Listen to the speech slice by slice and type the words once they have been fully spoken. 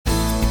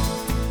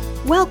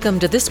Welcome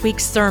to this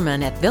week's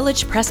sermon at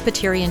Village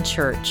Presbyterian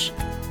Church.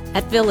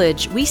 At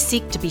Village, we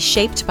seek to be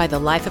shaped by the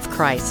life of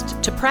Christ,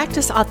 to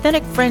practice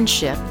authentic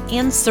friendship,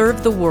 and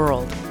serve the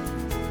world.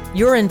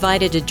 You're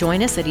invited to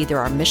join us at either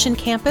our Mission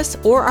Campus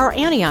or our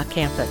Antioch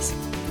campus.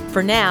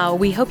 For now,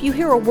 we hope you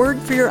hear a word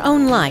for your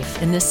own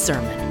life in this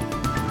sermon.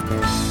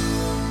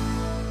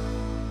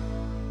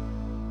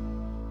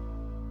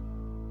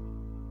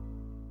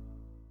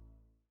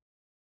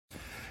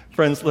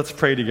 Friends, let's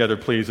pray together,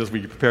 please, as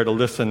we prepare to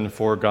listen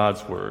for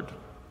God's word.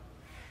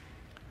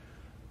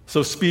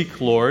 So speak,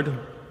 Lord,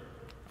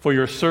 for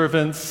your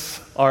servants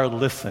are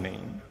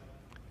listening.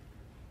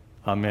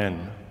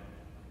 Amen.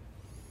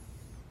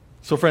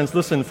 So, friends,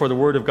 listen for the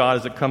word of God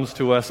as it comes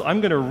to us. I'm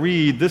going to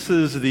read. This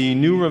is the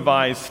New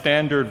Revised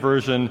Standard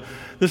Version.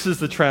 This is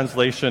the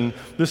translation.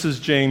 This is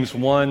James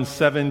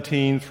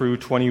 1:17 through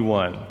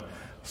 21.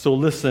 So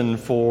listen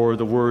for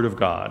the word of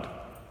God.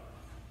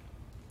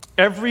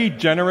 Every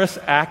generous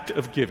act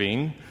of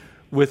giving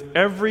with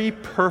every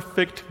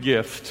perfect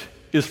gift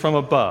is from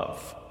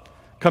above,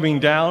 coming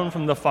down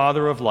from the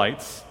Father of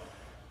lights,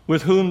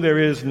 with whom there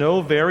is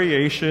no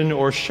variation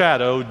or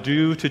shadow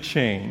due to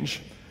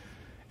change.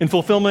 In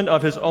fulfillment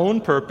of his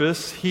own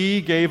purpose, he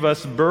gave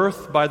us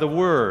birth by the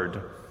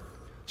word,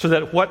 so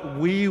that what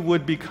we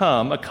would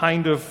become a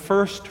kind of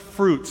first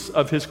fruits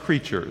of his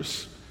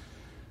creatures.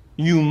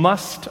 You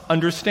must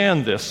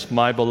understand this,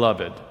 my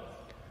beloved.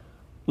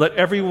 Let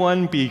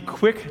everyone be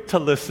quick to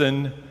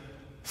listen,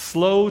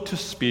 slow to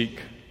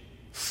speak,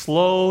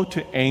 slow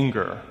to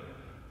anger.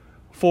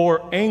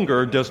 For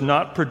anger does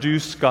not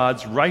produce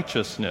God's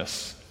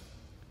righteousness.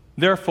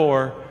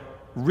 Therefore,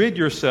 rid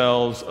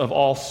yourselves of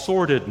all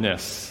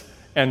sordidness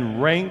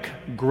and rank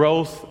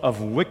growth of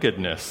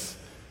wickedness,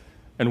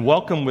 and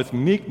welcome with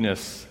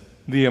meekness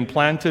the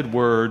implanted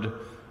word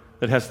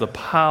that has the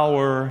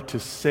power to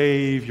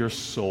save your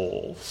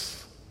souls.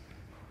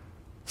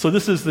 So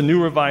this is the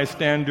New Revised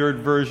Standard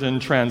Version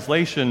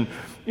translation.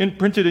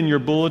 Printed in your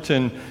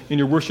bulletin, in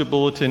your worship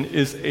bulletin,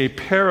 is a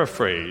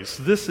paraphrase.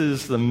 This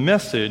is the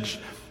message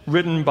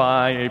written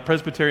by a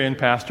Presbyterian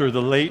pastor,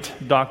 the late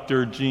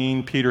Dr.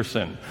 Gene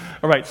Peterson.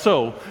 All right,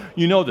 so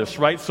you know this,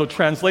 right? So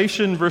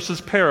translation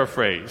versus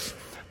paraphrase.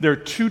 There are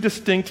two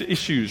distinct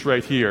issues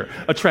right here.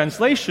 A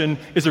translation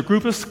is a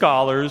group of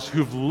scholars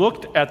who've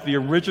looked at the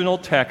original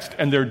text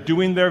and they're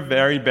doing their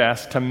very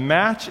best to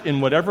match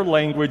in whatever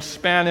language,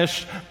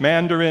 Spanish,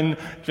 Mandarin,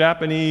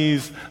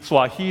 Japanese,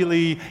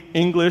 Swahili,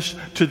 English,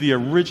 to the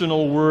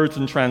original words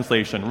in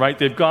translation, right?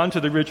 They've gone to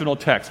the original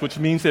text, which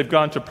means they've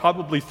gone to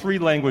probably 3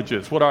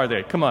 languages. What are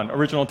they? Come on,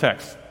 original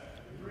text.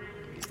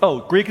 Oh,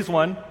 Greek is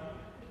one.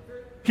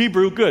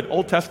 Hebrew, good.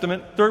 Old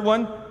Testament. Third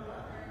one?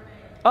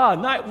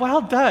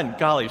 Well done.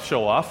 Golly,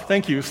 show off.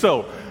 Thank you.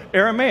 So,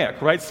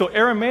 Aramaic, right? So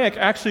Aramaic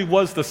actually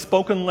was the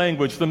spoken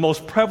language, the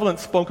most prevalent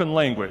spoken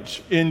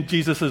language in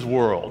Jesus'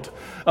 world.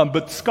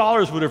 But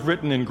scholars would have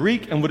written in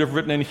Greek and would have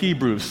written in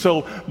Hebrew.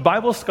 So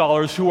Bible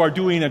scholars who are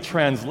doing a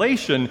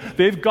translation,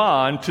 they've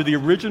gone to the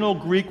original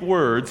Greek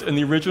words and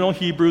the original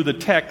Hebrew, the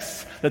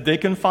texts that they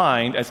can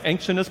find as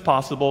ancient as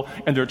possible,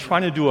 and they're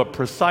trying to do a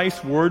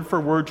precise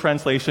word-for-word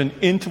translation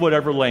into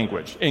whatever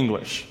language,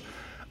 English.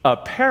 A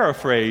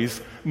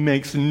paraphrase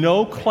makes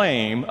no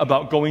claim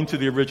about going to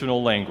the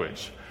original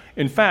language.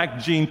 In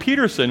fact, Gene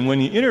Peterson,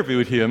 when he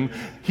interviewed him,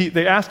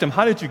 they asked him,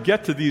 how did you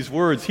get to these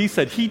words? He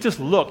said he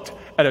just looked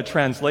at a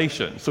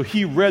translation. So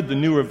he read the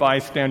New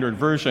Revised Standard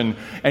Version,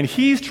 and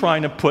he's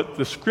trying to put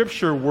the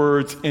scripture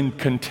words in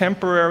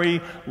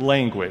contemporary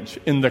language,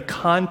 in the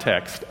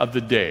context of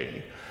the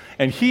day.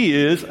 And he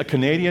is a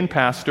Canadian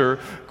pastor,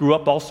 grew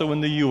up also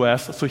in the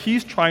U.S., so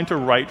he's trying to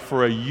write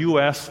for a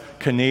U.S.,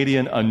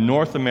 Canadian, a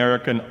North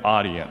American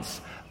audience.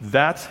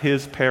 That's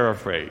his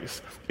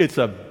paraphrase. It's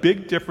a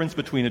big difference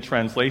between a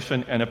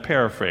translation and a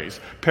paraphrase.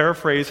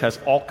 Paraphrase has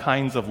all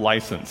kinds of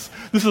license.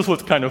 This is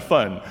what's kind of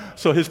fun.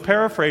 So his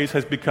paraphrase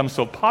has become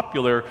so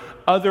popular,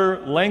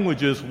 other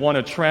languages want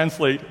to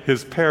translate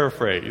his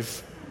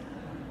paraphrase.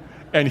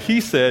 And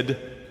he said,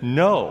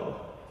 no,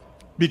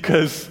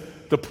 because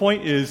the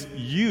point is,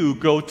 you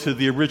go to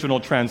the original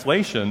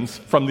translations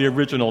from the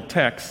original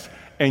text,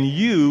 and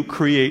you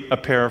create a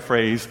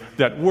paraphrase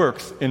that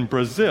works in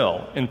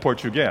Brazil, in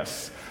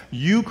Portuguese.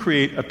 You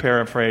create a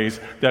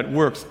paraphrase that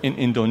works in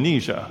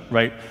Indonesia,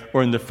 right?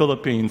 Or in the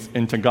Philippines,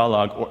 in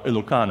Tagalog or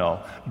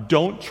Ilocano.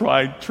 Don't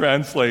try to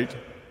translate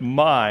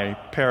my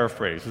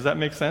paraphrase. Does that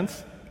make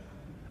sense?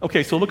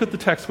 Okay, so look at the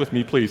text with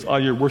me, please, all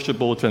your worship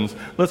bulletins.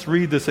 Let's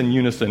read this in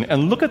unison.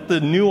 And look at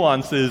the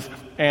nuances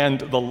and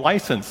the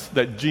license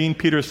that Gene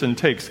Peterson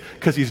takes,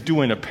 because he's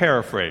doing a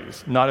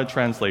paraphrase, not a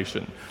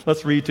translation.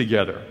 Let's read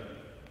together.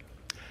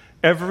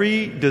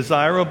 Every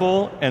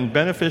desirable and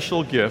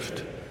beneficial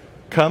gift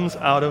comes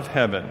out of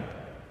heaven.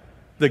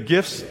 The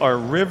gifts are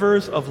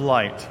rivers of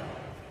light,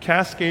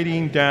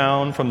 cascading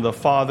down from the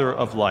Father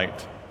of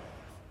light.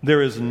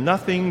 There is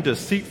nothing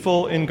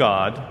deceitful in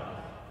God,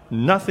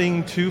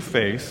 nothing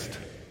two-faced,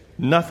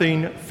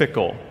 nothing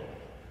fickle.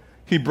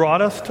 He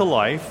brought us to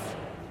life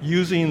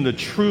using the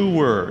true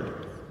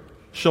word,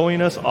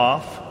 showing us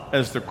off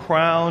as the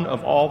crown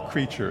of all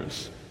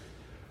creatures.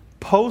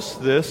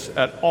 Post this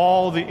at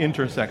all the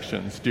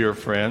intersections, dear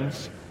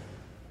friends.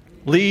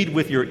 Lead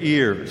with your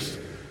ears,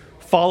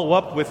 follow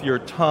up with your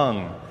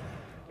tongue,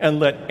 and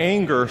let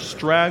anger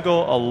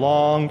straggle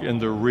along in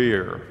the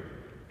rear.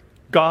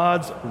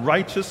 God's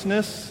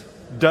righteousness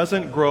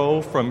doesn't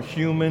grow from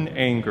human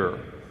anger.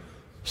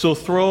 So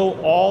throw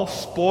all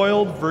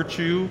spoiled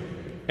virtue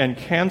and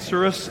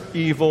cancerous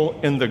evil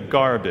in the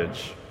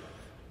garbage.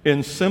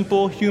 In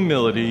simple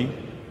humility,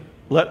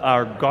 let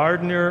our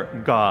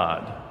gardener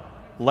God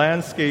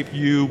landscape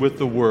you with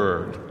the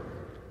word,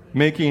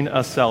 making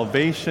a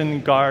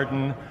salvation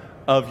garden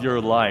of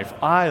your life.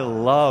 I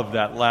love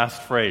that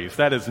last phrase.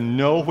 That is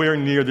nowhere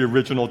near the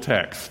original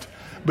text.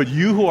 But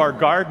you who are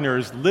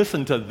gardeners,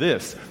 listen to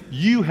this.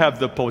 You have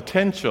the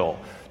potential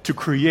to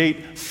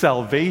create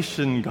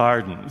salvation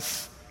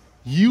gardens.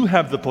 You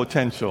have the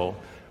potential,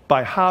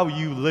 by how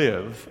you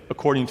live,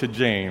 according to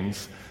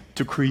James,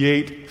 to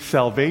create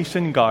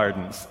salvation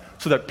gardens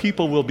so that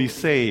people will be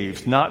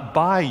saved, not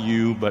by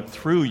you, but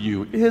through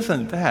you.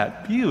 Isn't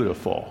that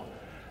beautiful?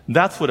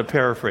 That's what a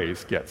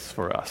paraphrase gets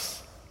for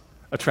us.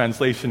 A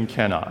translation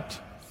cannot.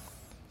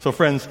 So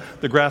friends,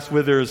 the grass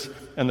withers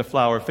and the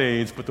flower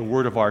fades, but the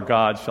word of our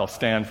God shall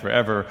stand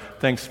forever.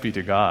 Thanks be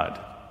to God.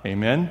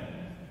 Amen?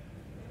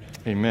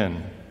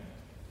 Amen.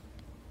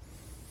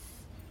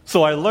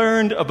 So I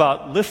learned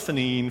about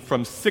listening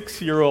from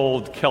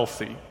 6-year-old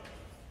Kelsey.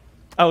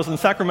 I was in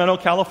Sacramento,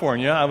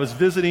 California. I was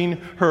visiting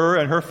her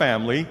and her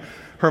family.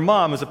 Her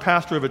mom is a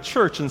pastor of a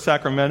church in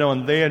Sacramento,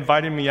 and they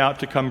invited me out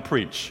to come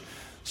preach.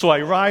 So I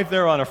arrived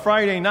there on a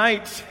Friday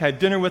night, had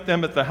dinner with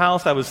them at the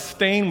house. I was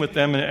staying with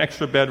them in an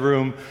extra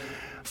bedroom.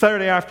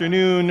 Saturday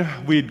afternoon,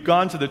 we'd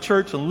gone to the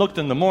church and looked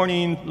in the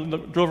morning,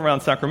 drove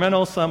around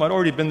Sacramento some. I'd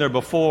already been there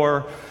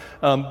before.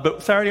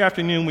 But Saturday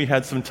afternoon, we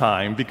had some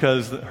time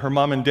because her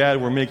mom and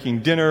dad were making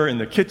dinner in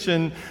the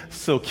kitchen.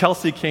 So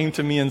Kelsey came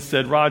to me and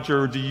said,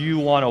 "Roger, do you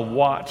want to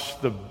watch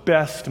the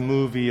best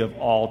movie of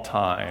all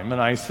time?"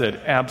 And I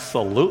said,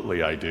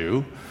 "Absolutely, I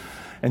do."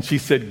 And she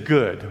said,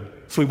 "Good."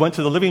 So we went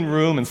to the living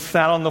room and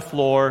sat on the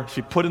floor.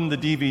 She put in the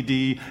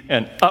DVD,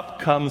 and up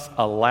comes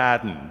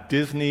Aladdin,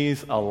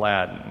 Disney's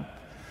Aladdin.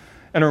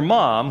 And her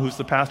mom, who's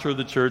the pastor of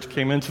the church,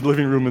 came into the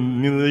living room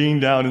and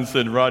leaned down and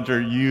said,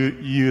 "Roger,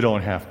 you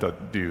don't have to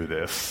do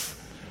this.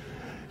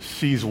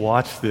 She's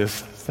watched this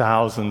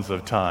thousands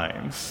of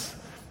times."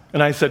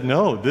 And I said,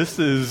 "No, this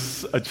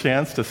is a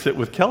chance to sit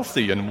with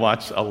Kelsey and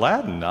watch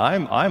Aladdin.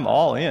 I'm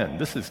all in.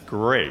 This is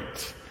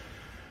great."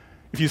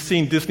 If you've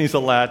seen Disney's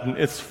Aladdin,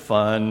 it's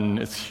fun,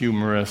 it's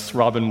humorous.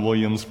 Robin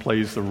Williams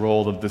plays the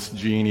role of this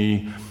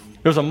genie.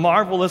 There's a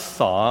marvelous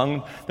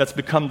song that's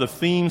become the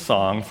theme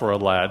song for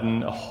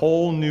Aladdin, A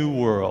Whole New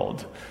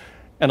World.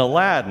 And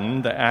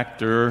Aladdin, the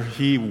actor,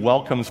 he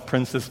welcomes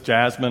Princess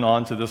Jasmine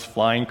onto this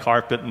flying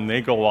carpet, and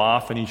they go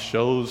off, and he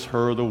shows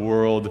her the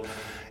world.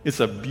 It's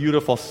a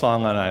beautiful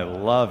song, and I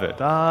love it.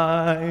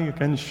 I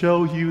can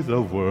show you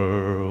the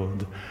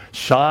world,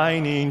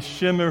 shining,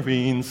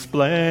 shimmering,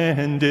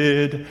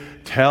 splendid.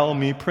 Tell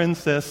me,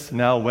 princess,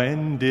 now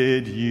when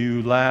did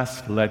you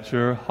last let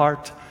your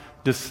heart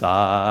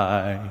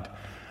decide?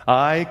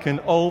 I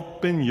can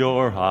open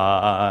your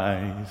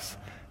eyes,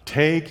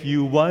 take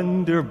you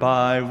wonder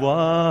by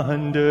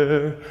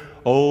wonder,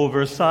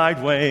 over,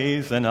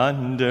 sideways, and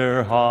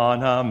under,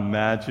 on a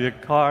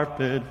magic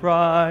carpet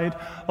ride,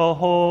 a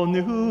whole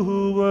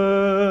new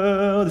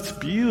world. It's a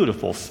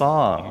beautiful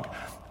song.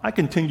 I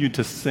continued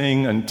to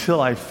sing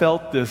until I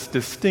felt this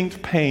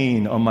distinct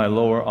pain on my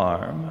lower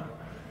arm.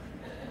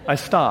 I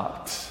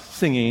stopped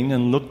singing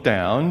and looked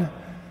down,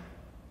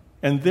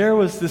 and there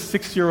was this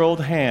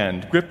 6-year-old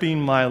hand gripping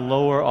my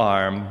lower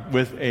arm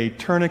with a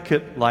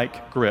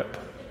tourniquet-like grip.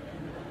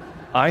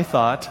 I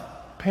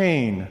thought,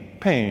 pain,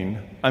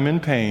 I'm in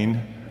pain.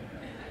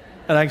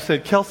 And I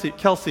said,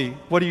 Kelsey,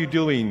 what are you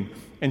doing?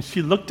 And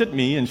she looked at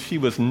me, and she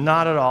was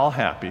not at all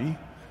happy.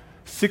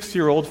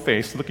 6-year-old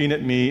face looking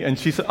at me, and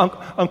she said,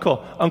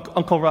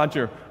 Uncle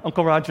Roger,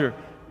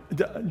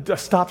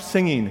 stop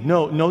singing.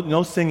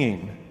 No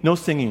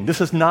singing. This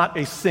is not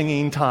a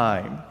singing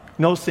time.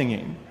 No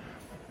singing.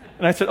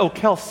 And I said, "Oh,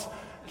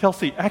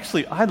 Kelsey,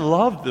 actually, I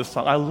love this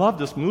song. I love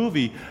this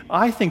movie.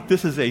 I think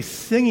this is a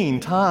singing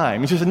time."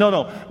 And she said,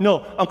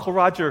 No, Uncle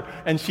Roger.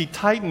 And she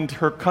tightened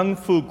her kung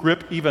fu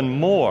grip even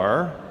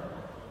more.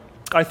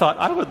 I thought,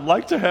 I would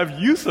like to have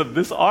use of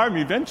this arm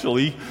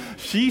eventually.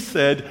 She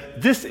said,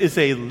 "This is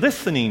a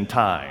listening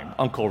time,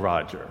 Uncle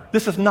Roger.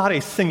 This is not a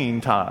singing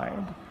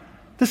time.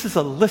 This is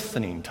a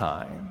listening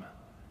time."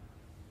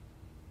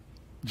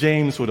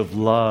 James would have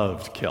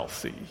loved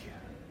Kelsey.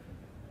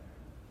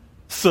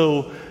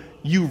 So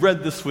you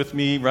read this with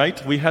me,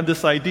 right? We had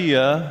this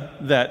idea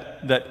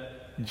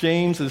that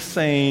James is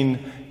saying,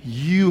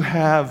 you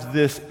have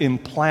this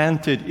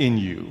implanted in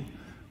you.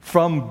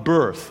 From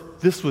birth,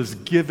 this was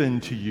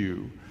given to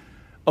you.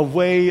 A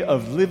way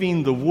of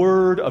living the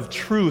word of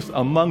truth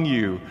among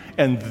you.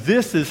 And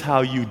this is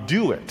how you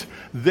do it.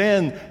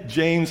 Then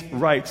James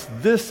writes,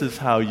 this is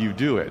how you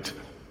do it.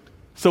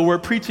 So we're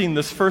preaching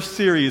this first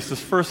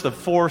of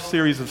 4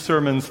 series of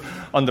sermons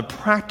on the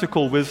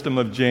practical wisdom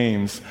of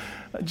James.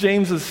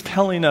 James is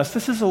telling us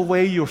this is a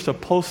way you're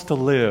supposed to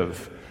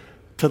live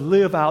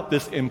out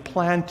this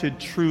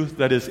implanted truth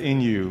that is in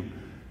you.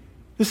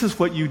 This is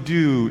what you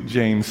do,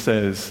 James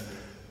says.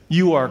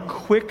 You are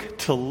quick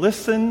to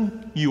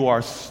listen, you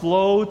are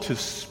slow to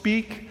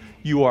speak,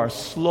 you are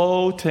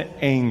slow to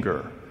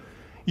anger.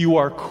 You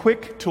are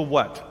quick to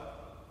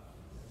what?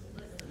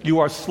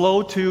 You are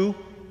slow to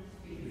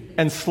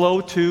and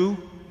slow to.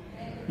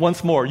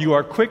 Once more, you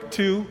are quick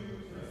to,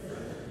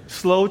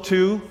 slow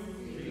to,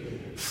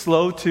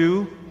 slow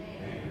to,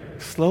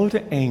 slow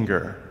to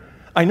anger.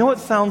 I know it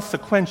sounds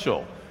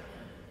sequential.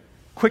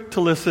 Quick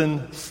to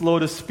listen, slow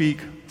to speak,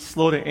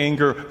 slow to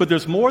anger. But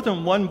there's more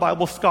than one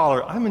Bible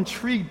scholar. I'm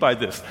intrigued by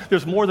this.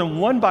 There's more than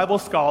one Bible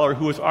scholar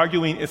who is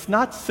arguing it's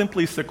not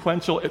simply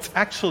sequential, it's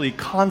actually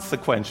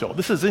consequential.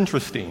 This is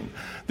interesting.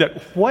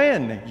 That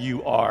when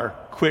you are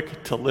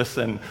quick to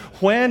listen,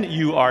 when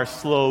you are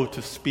slow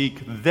to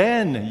speak,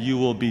 then you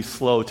will be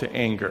slow to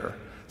anger.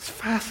 It's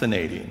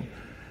fascinating.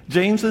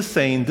 James is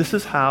saying this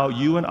is how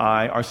you and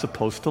I are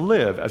supposed to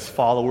live as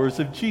followers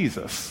of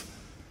Jesus.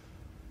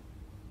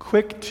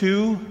 Quick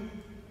to.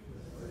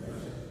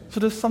 So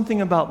there's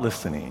something about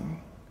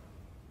listening,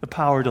 the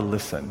power to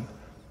listen.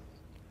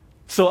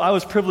 So I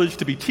was privileged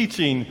to be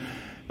teaching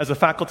as a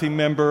faculty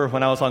member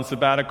when I was on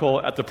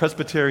sabbatical at the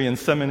Presbyterian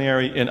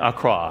Seminary in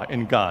Accra,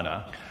 in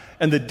Ghana.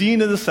 And the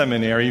dean of the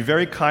seminary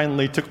very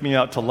kindly took me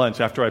out to lunch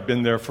after I'd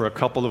been there for a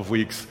couple of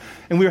weeks.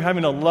 And we were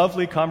having a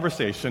lovely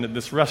conversation at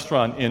this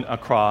restaurant in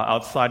Accra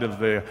outside of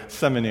the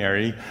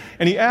seminary.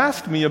 And he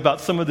asked me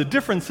about some of the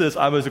differences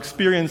I was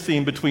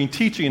experiencing between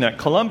teaching at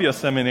Columbia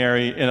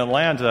Seminary in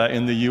Atlanta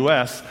in the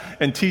U.S.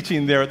 and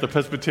teaching there at the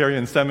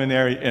Presbyterian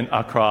Seminary in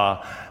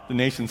Accra, the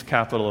nation's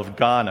capital of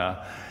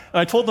Ghana. And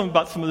I told them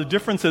about some of the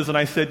differences, and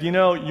I said, you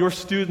know, your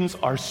students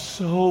are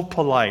so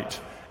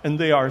polite, and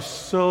they are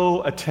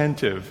so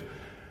attentive.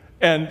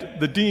 And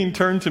the dean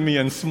turned to me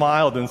and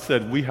smiled and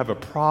said, we have a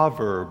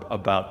proverb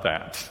about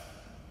that.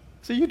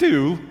 So you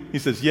do? He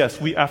says, yes,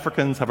 we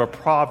Africans have a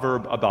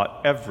proverb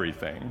about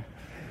everything.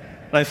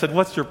 And I said,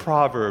 what's your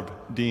proverb,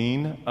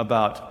 Dean,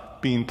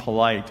 about being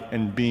polite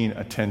and being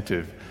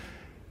attentive?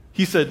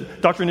 He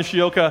said, Dr.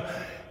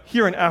 Nishioka,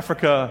 here in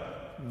Africa,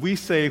 we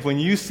say when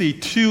you see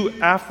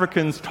 2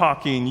 Africans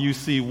talking, you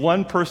see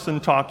one person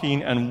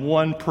talking and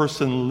one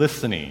person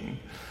listening.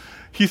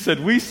 He said,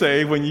 we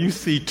say when you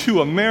see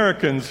 2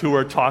 Americans who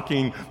are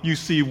talking, you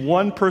see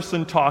one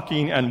person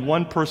talking and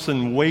one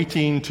person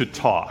waiting to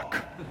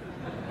talk.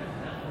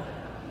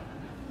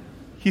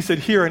 He said,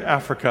 here in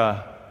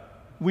Africa,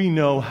 we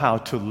know how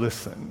to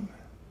listen.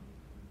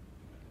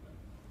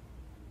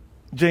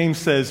 James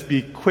says,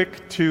 be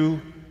quick to,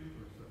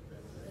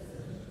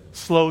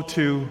 slow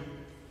to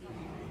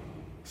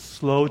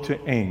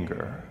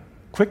anger.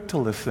 Quick to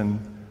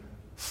listen,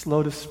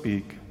 slow to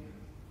speak,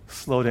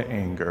 slow to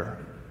anger.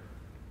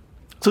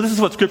 So this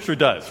is what Scripture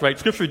does, right?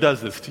 Scripture does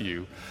this to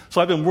you.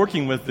 So I've been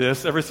working with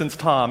this ever since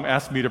Tom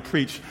asked me to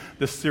preach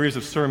this series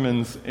of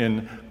sermons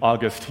in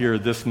August here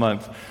this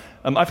month.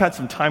 I've had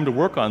some time to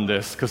work on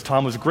this because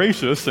Tom was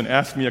gracious and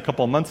asked me a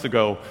couple of months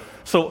ago.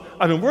 So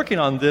I've been working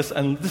on this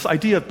and this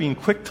idea of being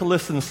quick to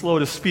listen, slow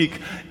to speak.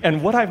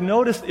 And what I've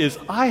noticed is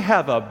I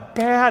have a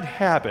bad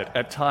habit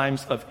at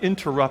times of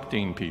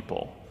interrupting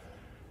people.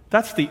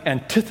 That's the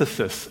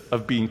antithesis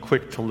of being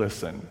quick to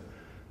listen.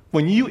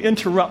 When you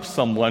interrupt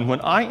someone,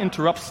 when I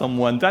interrupt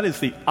someone, that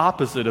is the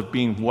opposite of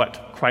being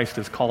what Christ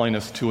is calling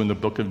us to in the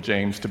book of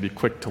James, to be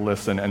quick to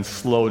listen and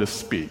slow to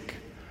speak.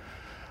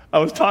 I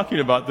was talking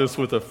about this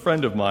with a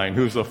friend of mine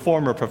who's a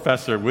former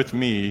professor with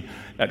me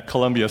at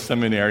Columbia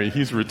Seminary.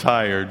 He's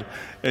retired,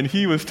 and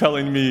he was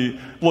telling me,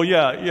 well,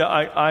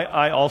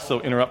 I also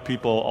interrupt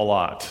people a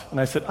lot.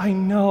 And I said, I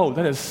know,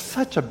 that is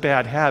such a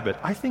bad habit.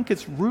 I think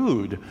it's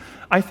rude.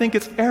 I think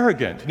it's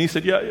arrogant. And he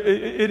said, yeah,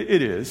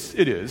 it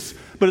is,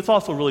 but it's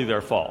also really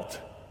their fault.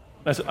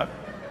 And I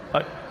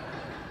said,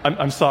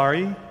 I'm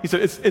sorry? He said,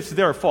 it's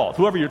their fault.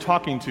 Whoever you're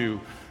talking to,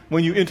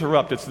 when you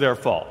interrupt, it's their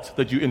fault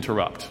that you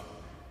interrupt.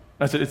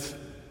 I said,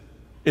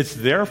 it's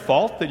their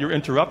fault that you're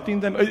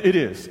interrupting them? It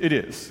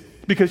is.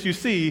 Because you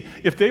see,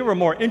 if they were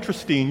more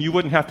interesting, you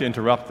wouldn't have to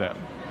interrupt them.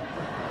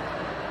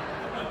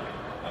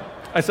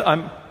 I said,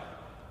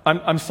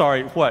 I'm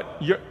sorry,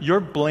 what?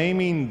 You're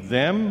blaming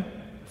them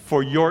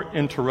for your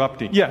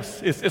interrupting?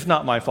 Yes, it's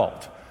not my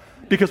fault.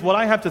 Because what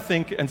I have to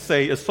think and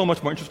say is so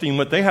much more interesting than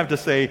what they have to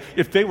say.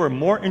 If they were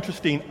more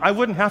interesting, I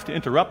wouldn't have to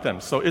interrupt them.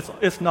 So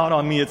it's not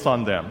on me, it's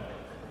on them.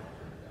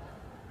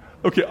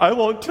 Okay, I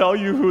won't tell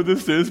you who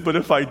this is, but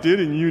if I did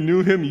and you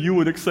knew him, you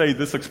would say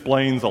this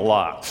explains a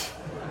lot.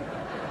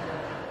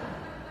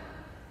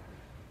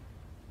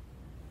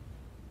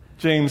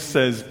 James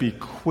says, be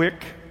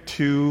quick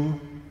to,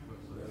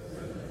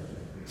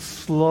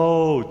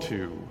 slow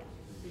to,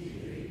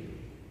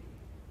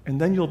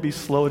 and then you'll be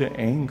slow to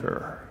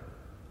anger.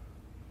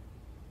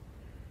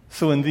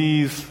 So in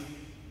these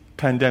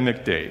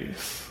pandemic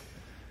days,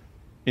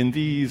 in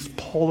these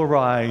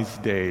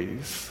polarized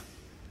days,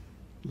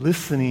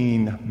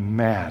 listening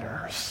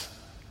matters.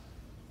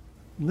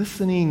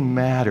 Listening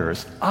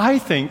matters. I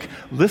think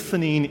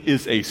listening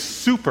is a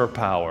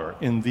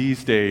superpower in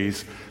these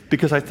days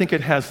because I think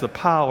it has the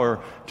power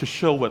to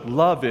show what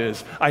love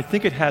is. I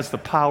think it has the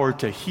power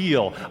to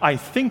heal. I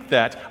think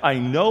that, I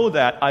know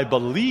that, I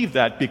believe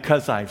that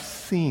because I've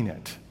seen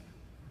it.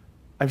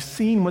 I've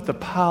seen what the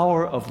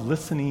power of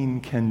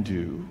listening can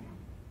do.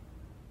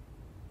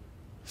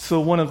 So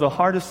one of the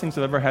hardest things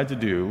I've ever had to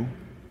do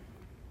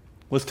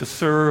was to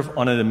serve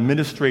on an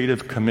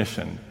administrative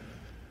commission.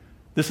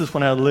 This is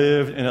when I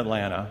lived in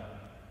Atlanta.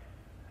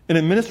 An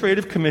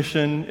administrative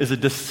commission is a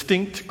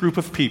distinct group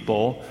of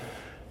people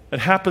that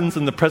happens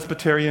in the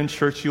Presbyterian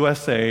Church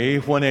USA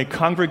when a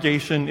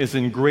congregation is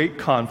in great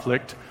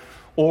conflict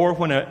or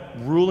when a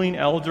ruling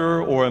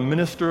elder or a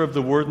minister of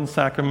the Word and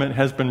Sacrament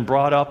has been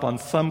brought up on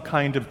some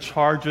kind of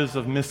charges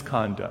of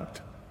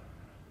misconduct.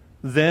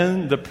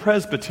 Then the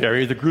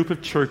presbytery, the group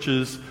of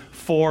churches,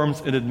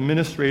 forms an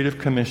administrative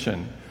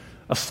commission,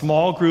 a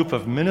small group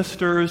of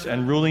ministers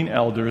and ruling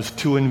elders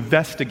to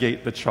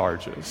investigate the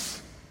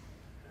charges.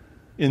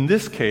 In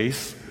this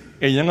case,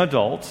 a young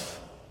adult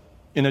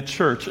in a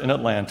church in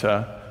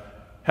Atlanta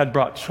had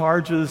brought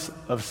charges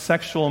of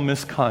sexual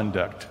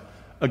misconduct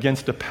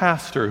against a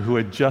pastor who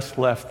had just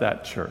left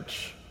that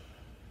church.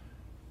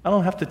 I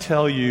don't have to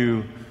tell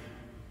you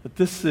that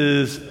this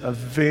is a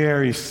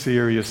very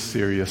serious,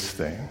 serious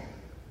thing.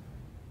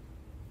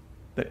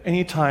 That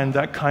anytime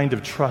that kind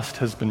of trust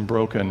has been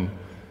broken,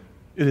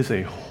 it is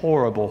a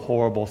horrible,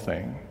 horrible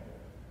thing.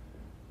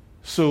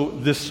 So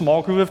this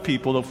small group of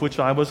people, of which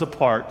I was a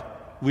part,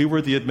 we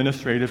were the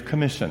administrative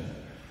commission.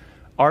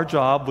 Our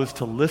job was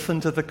to listen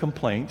to the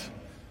complaint,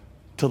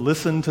 to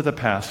listen to the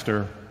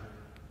pastor,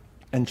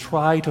 and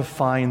try to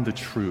find the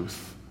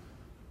truth.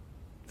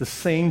 The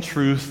same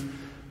truth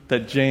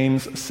that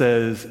James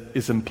says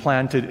is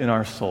implanted in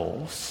our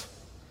souls.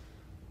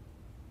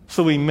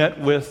 So we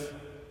met with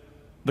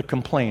the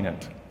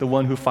complainant, the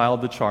one who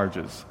filed the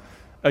charges.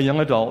 A young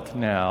adult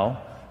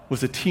now,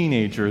 was a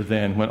teenager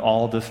then when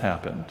all this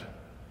happened.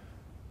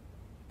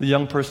 The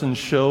young person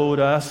showed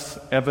us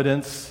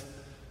evidence,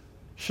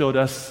 showed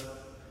us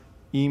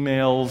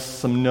emails,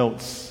 some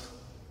notes,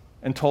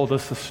 and told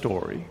us the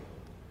story.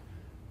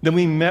 Then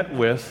we met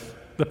with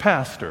the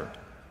pastor,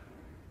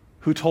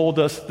 who told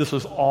us this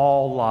was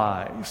all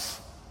lies,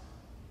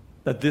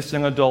 that this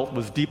young adult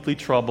was deeply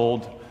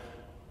troubled,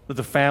 that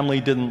the family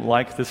didn't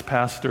like this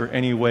pastor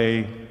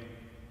anyway,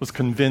 was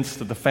convinced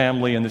that the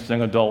family and this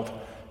young adult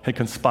had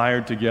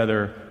conspired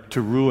together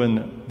to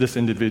ruin this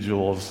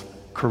individual's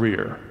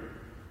career.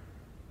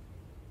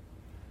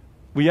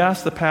 We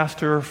asked the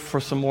pastor for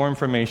some more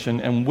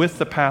information, and with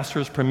the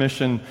pastor's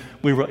permission,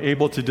 we were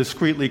able to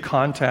discreetly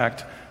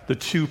contact the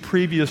two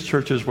previous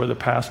churches where the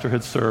pastor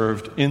had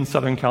served in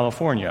Southern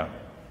California.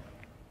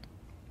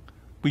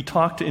 We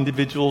talked to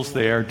individuals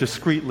there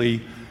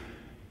discreetly,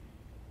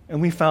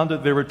 and we found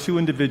that there were two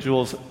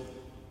individuals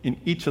in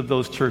each of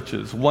those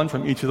churches, one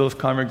from each of those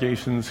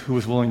congregations, who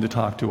was willing to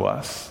talk to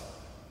us.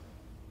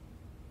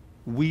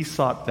 We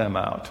sought them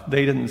out.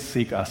 They didn't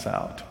seek us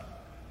out.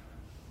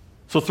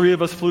 So 3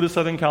 of us flew to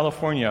Southern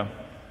California,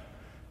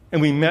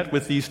 and we met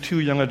with these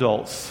 2 young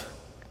adults.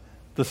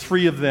 The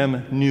 3 of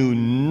them knew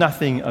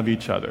nothing of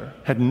each other,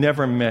 had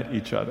never met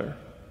each other.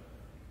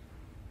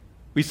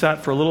 We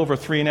sat for a little over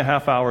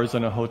 3.5 hours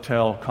in a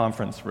hotel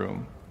conference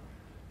room,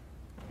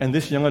 and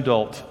this young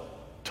adult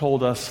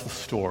told us the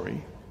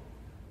story.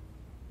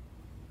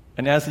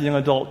 And as the young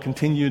adult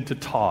continued to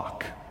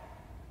talk,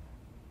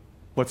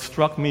 what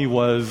struck me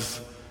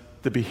was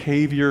the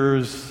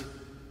behaviors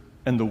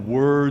and the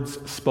words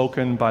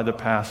spoken by the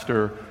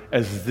pastor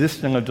as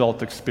this young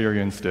adult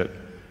experienced it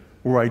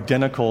were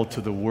identical to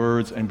the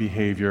words and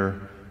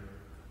behavior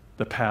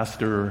the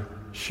pastor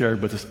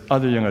shared with this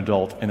other young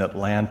adult in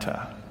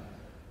Atlanta.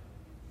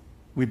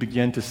 We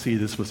began to see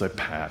this was a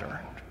pattern.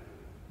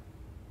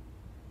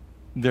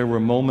 There were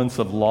moments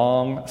of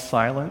long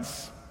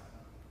silence.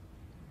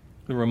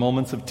 There were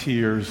moments of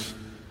tears,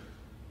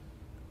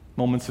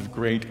 moments of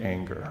great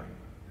anger.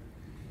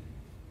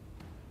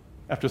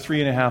 After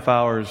 3.5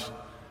 hours,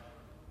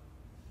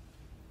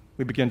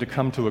 we began to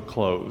come to a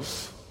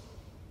close.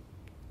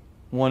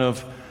 One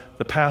of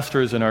the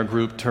pastors in our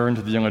group turned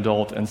to the young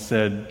adult and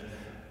said,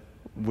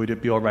 "Would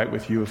it be all right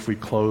with you if we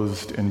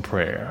closed in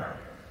prayer?"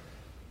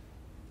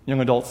 The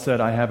young adult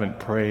said, "I haven't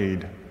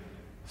prayed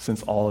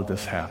since all of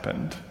this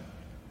happened."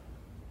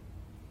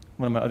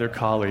 One of my other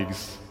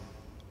colleagues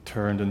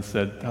turned and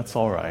said, "That's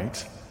all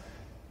right.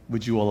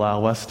 Would you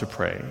allow us to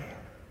pray?"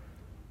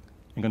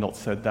 The young adult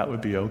said, "That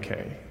would be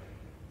okay."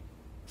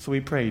 So we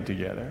prayed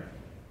together.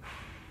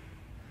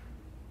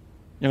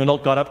 The young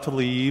adult got up to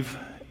leave,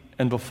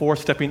 and before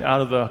stepping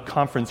out of the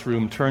conference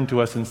room, turned to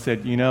us and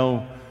said, "You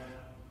know,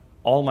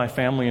 all my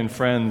family and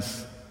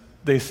friends,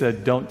 they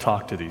said, don't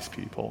talk to these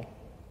people.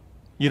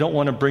 You don't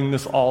want to bring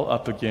this all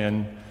up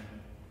again.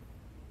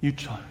 You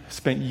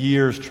spent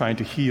years trying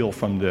to heal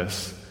from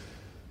this.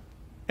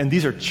 And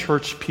these are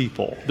church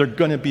people. They're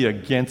going to be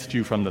against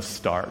you from the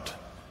start.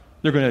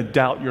 They're going to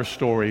doubt your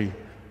story.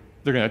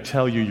 they're going to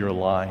tell you you're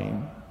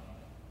lying.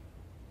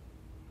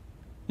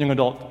 Young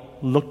adult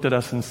looked at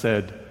us and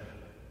said,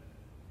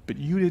 but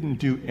you didn't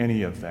do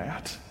any of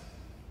that.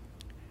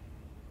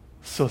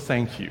 So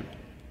thank you.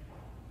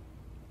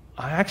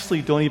 I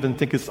actually don't even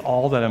think it's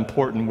all that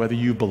important whether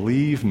you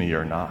believe me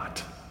or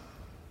not.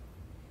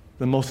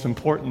 The most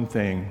important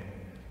thing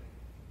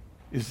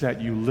is that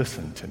you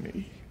listened to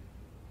me.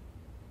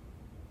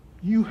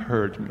 You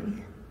heard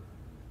me.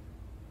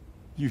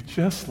 You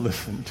just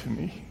listened to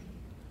me.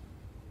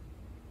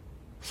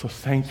 So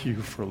thank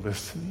you for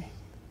listening.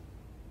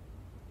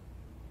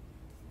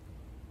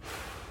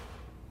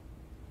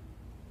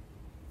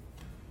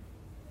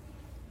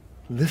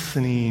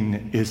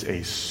 Listening is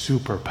a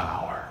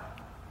superpower.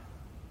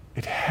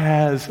 It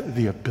has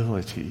the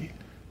ability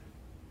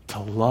to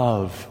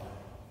love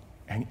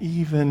and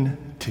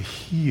even to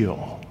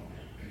heal.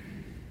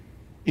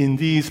 In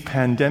these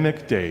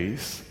pandemic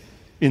days,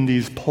 in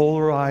these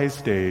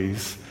polarized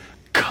days,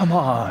 come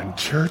on,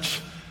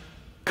 church,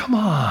 come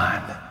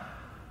on.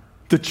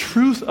 The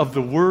truth of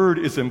the word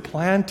is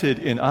implanted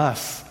in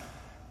us.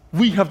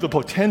 We have the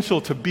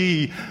potential to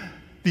be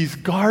these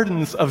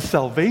gardens of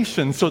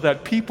salvation so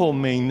that people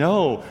may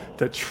know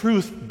that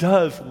truth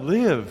does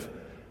live,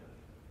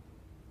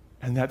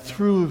 and that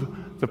through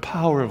the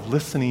power of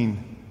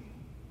listening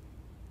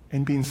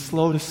and being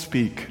slow to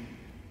speak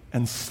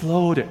and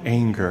slow to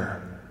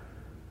anger,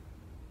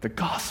 the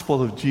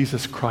gospel of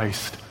Jesus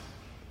Christ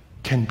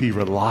can be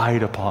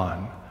relied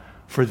upon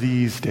for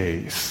these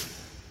days.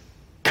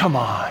 Come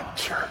on,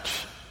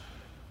 church.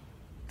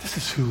 This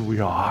is who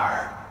we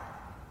are.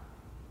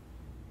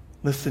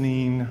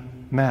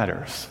 Listening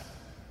matters.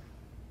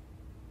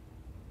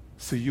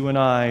 So you and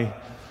I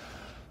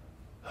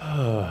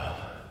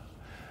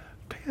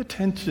pay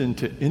attention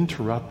to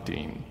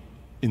interrupting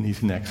in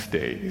these next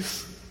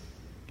days.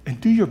 And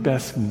do your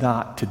best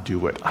not to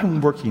do it.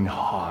 I'm working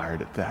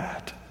hard at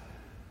that.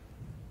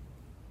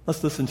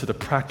 Let's listen to the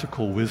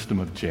practical wisdom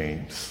of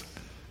James.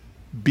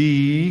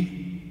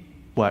 Be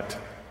what?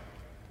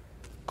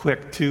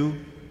 Quick to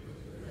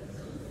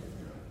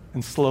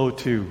and slow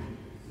to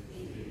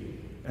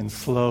and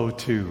slow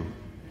to,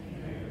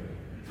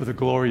 for the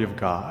glory of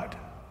God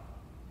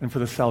and for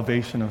the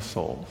salvation of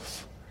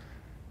souls.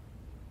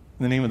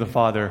 In the name of the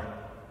Father,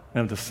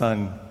 and of the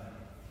Son,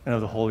 and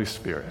of the Holy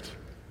Spirit.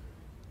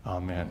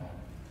 Amen.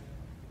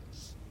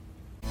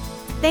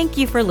 Thank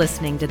you for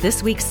listening to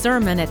this week's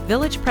sermon at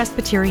Village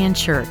Presbyterian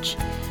Church.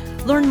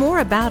 Learn more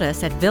about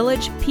us at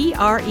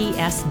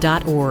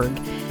villagepres.org,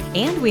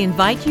 and we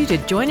invite you to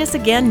join us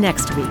again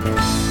next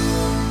week.